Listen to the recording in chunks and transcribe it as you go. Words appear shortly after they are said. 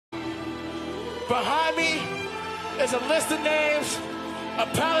Behind me is a list of names of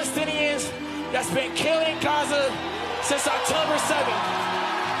Palestinians that's been killed in Gaza since October 7th.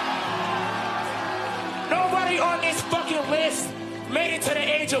 Nobody on this fucking list made it to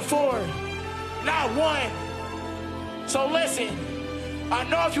the age of 4. Not one. So listen, I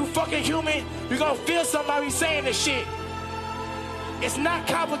know if you fucking human, you're gonna feel somebody saying this shit. It's not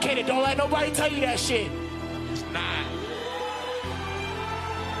complicated. Don't let nobody tell you that shit. It's not.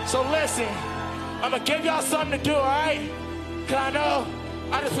 So listen, I'm gonna give y'all something to do, all right? Cause I know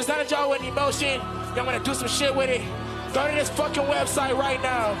I just presented y'all with emotion. Y'all gonna do some shit with it. Go to this fucking website right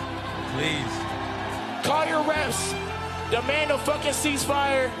now. Please. Call your reps. Demand a fucking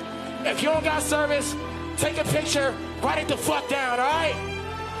ceasefire. If you don't got service, take a picture, write it the fuck down, all right?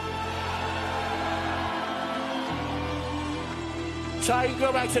 So you can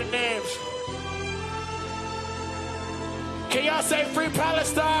go back to the names. Can y'all say free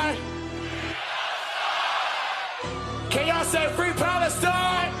Palestine? Can y'all say free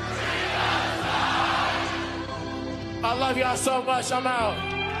Palestine? I love y'all so much. I'm out.